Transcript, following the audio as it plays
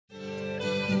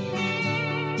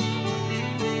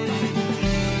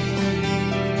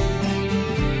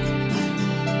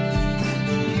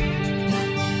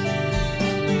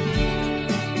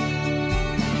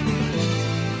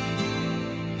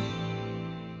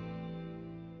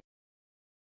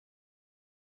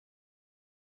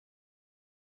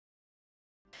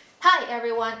Hi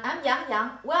everyone, I'm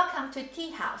Yang. Welcome to Tea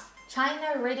House,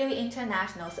 China Radio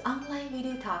International's online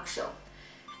video talk show.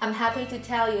 I'm happy to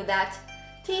tell you that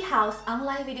Tea House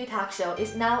online video talk show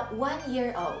is now 1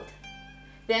 year old.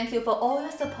 Thank you for all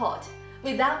your support.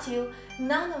 Without you,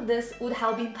 none of this would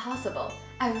have been possible.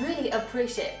 I really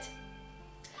appreciate it.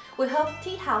 We hope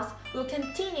Tea House will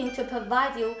continue to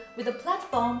provide you with a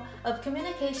platform of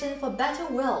communication for a better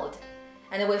world.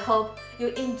 And we hope you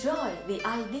enjoy the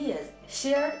ideas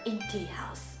shared in Tea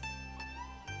House.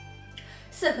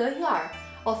 四合院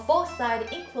or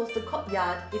four-side enclosed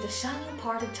courtyard is a shining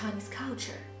part of Chinese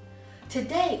culture.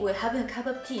 Today we're having a cup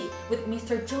of tea with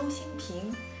Mr. Zhou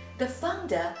Xingping, the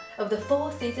founder of the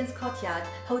Four Seasons Courtyard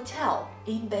Hotel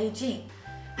in Beijing.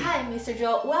 Hi Mr.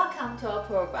 Zhou, welcome to our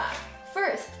program.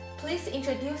 First, please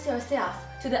introduce yourself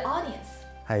to the audience.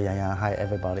 Hi Yang, hi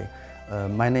everybody.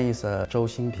 My name is Zhou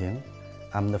Xingping.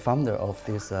 I'm the founder of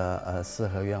this 四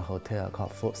合院 hotel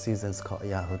called Four Seasons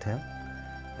Courtyard Hotel.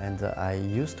 And I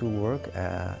used to work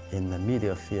in the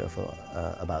media field for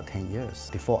about 10 years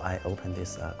before I opened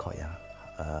this courtyard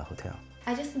hotel.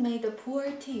 I just made a pour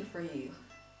tea for you.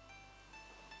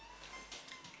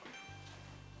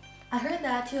 I heard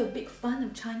that you're a big fan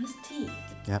of Chinese tea.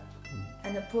 Yep.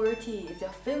 And the pour tea is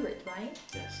your favorite, right?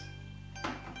 Yes.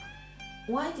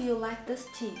 Why do you like this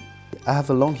tea? I have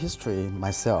a long history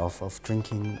myself of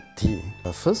drinking tea.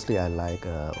 Firstly, I like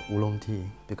oolong tea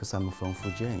because I'm from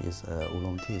Fujian.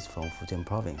 Oolong tea is from Fujian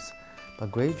province.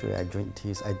 But gradually, I drink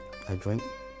teas. I drink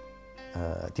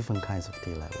different kinds of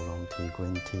tea like oolong tea,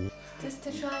 green tea. Just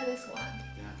to try this one.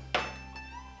 Yeah.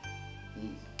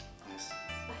 Nice.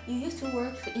 You used to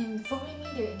work in foreign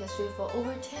media industry for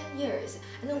over 10 years.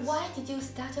 And why did you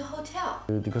start a hotel?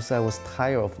 Because I was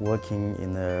tired of working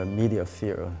in the media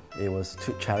field. It was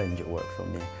too challenging work for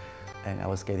me. And I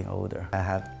was getting older. I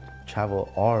had traveled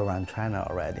all around China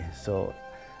already. So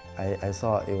I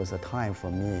thought it was a time for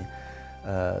me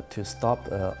to stop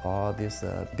all this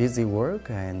busy work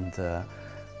and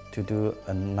to do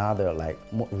another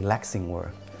more relaxing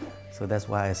work. So that's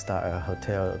why I started a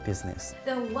hotel business.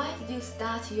 Then why did you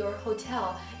start your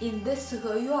hotel in this 四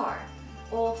合院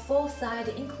or four-side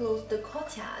enclosed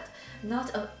courtyard,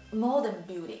 not a modern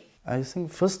building? I think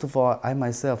first of all, I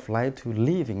myself like to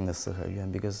live in the 四合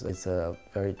院 because it's a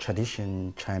very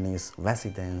traditional Chinese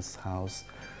residence house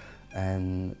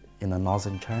and in the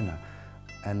northern China.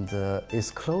 And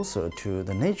it's closer to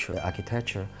the nature, the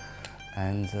architecture,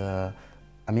 and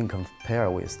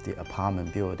compared with the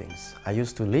apartment buildings. I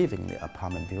used to live in the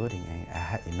apartment building and I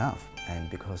had enough. And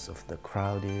because of the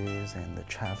crowds and the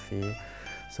traffic,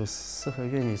 so 四合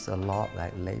院 is a lot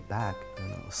like laid back,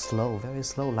 slow, very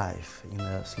slow life in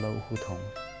a slow hutong.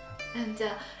 And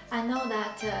I know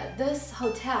that this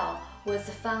hotel was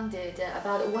founded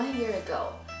about 1 year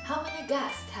ago. How many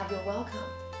guests have you welcomed?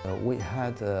 We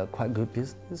had quite good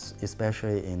business,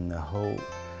 especially in the whole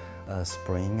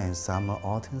spring and summer,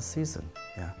 autumn season.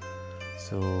 Yeah.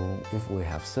 So if we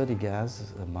have 30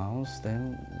 guests a month,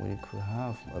 then we could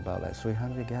have about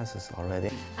 300 guests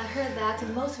already. I heard that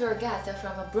most of your guests are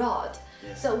from abroad.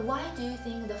 Yes. So why do you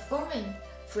think the foreign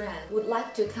friend would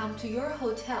like to come to your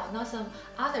hotel, not some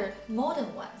other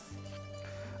modern ones?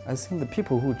 I think the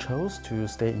people who chose to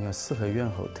stay in a 四合院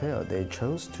hotel, they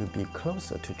chose to be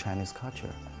closer to Chinese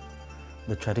culture,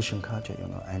 the traditional culture,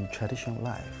 and traditional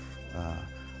life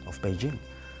of Beijing.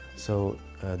 So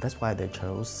that's why they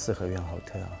chose 四合院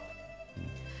hotel.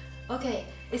 Okay,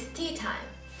 it's tea time.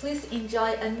 Please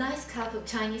enjoy a nice cup of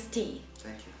Chinese tea.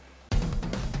 Thank you.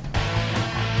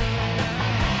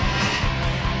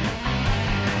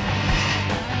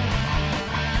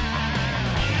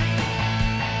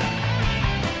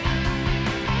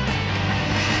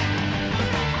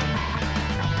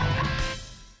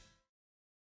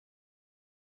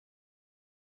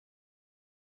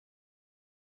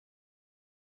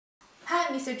 Hi,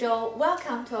 Mr. Zhou.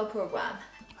 Welcome to our program.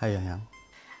 Hi, Yang.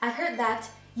 I heard that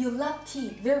you love tea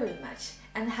very much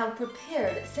and have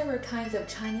prepared several kinds of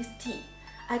Chinese tea.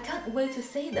 I can't wait to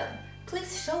see them.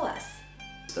 Please show us.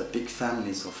 The big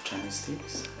families of Chinese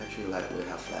teas. Actually, we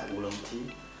have oolong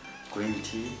tea, green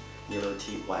tea, yellow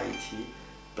tea, white tea,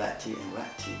 black tea, and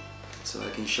red tea. So I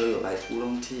can show you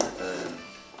oolong tea.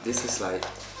 This is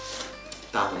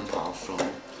teahouse30zhouxingping from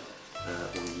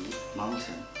Wuyi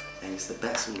mountain. And it's the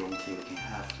best oolong tea we can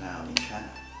have now in China.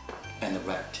 And the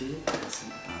red tea,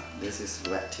 this is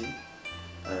red tea.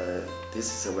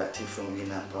 This is a red tea from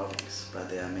Yunnan province, but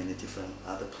there are many different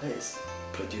other places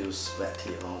produce red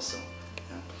tea also.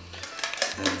 Yeah.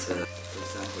 And for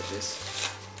example, this.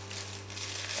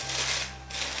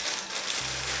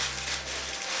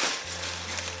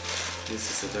 This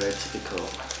is a very typical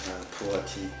pour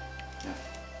tea. Yeah.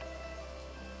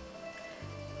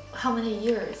 how many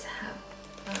years have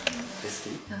this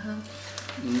tea?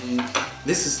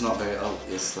 This is not very old.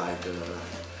 It's like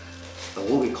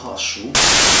what we call shu.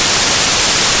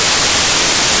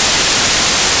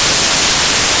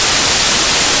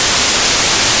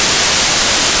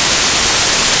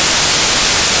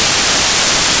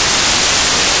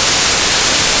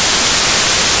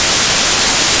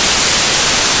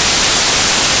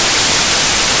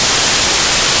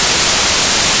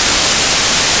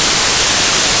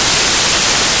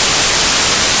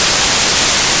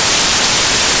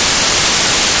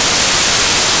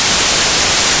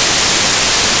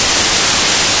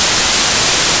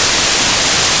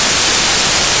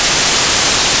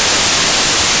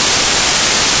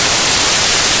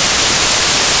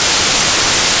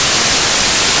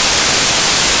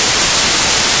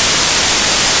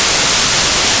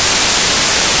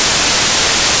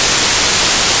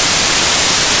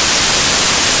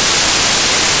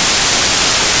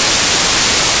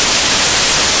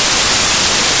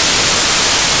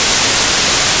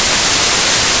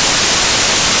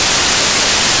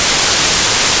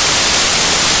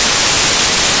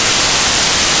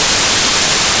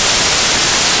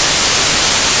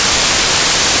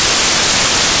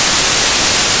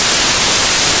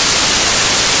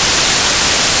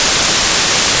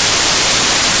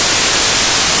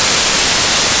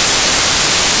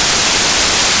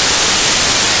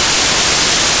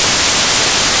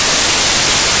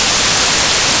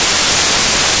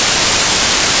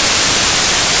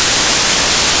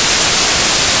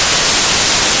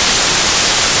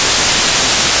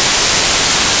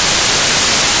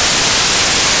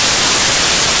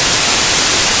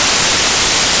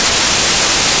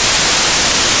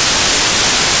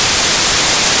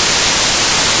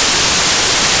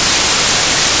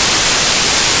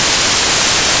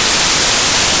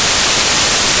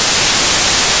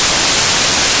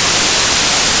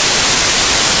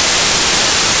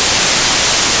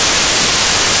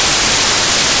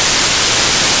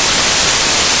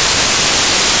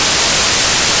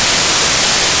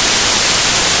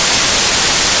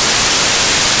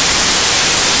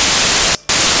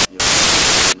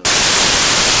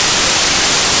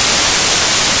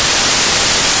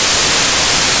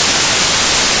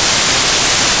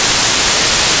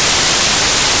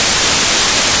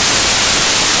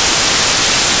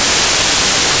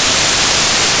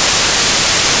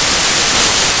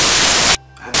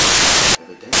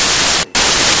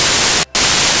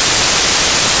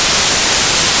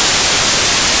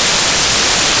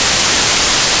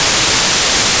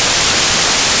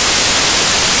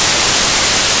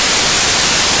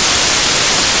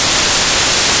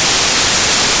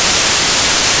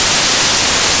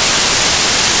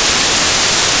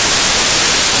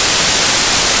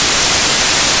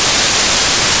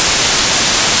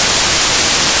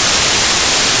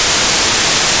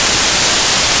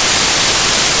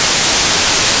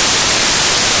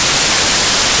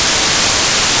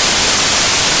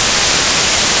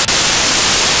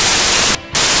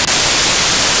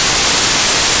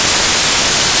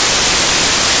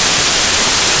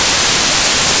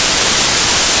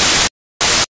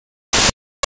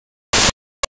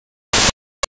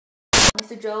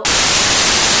 Mr. Zhou.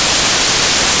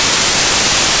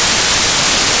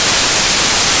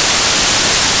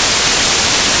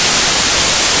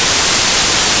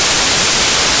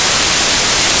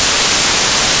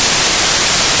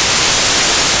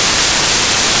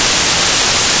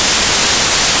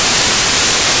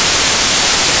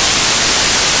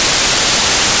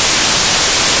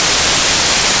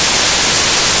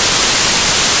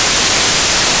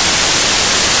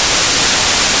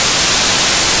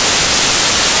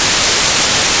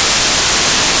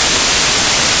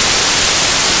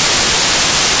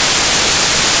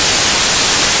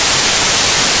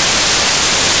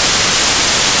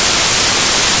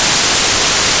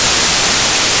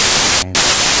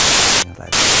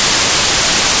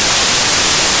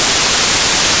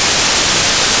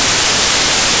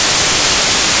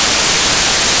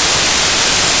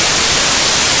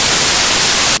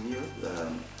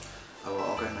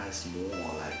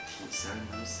 More like tea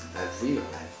ceremonies,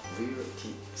 real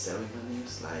tea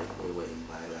ceremonies. Like we will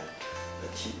invite like the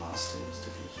tea masters to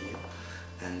be here,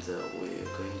 and we're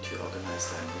going to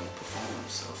organize like new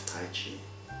performance of Tai Chi,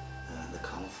 the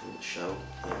Kung Fu show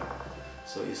here.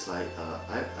 So it's like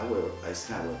I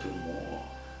think I will do more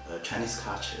Chinese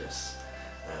cultures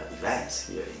events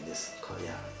here in this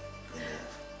Korea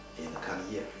in the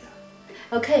coming year.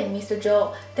 Yeah. Okay, Mr.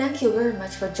 Zhou, thank you very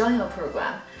much for joining our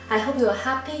program. I hope you are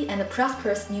happy and a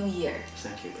prosperous new year.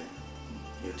 Thank you, Ben.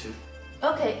 You too.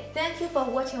 Okay, thank you for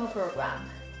watching our program.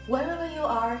 Wherever you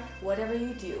are, whatever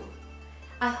you do,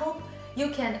 I hope you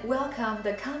can welcome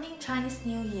the coming Chinese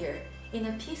New Year in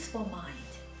a peaceful mind.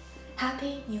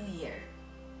 Happy New Year!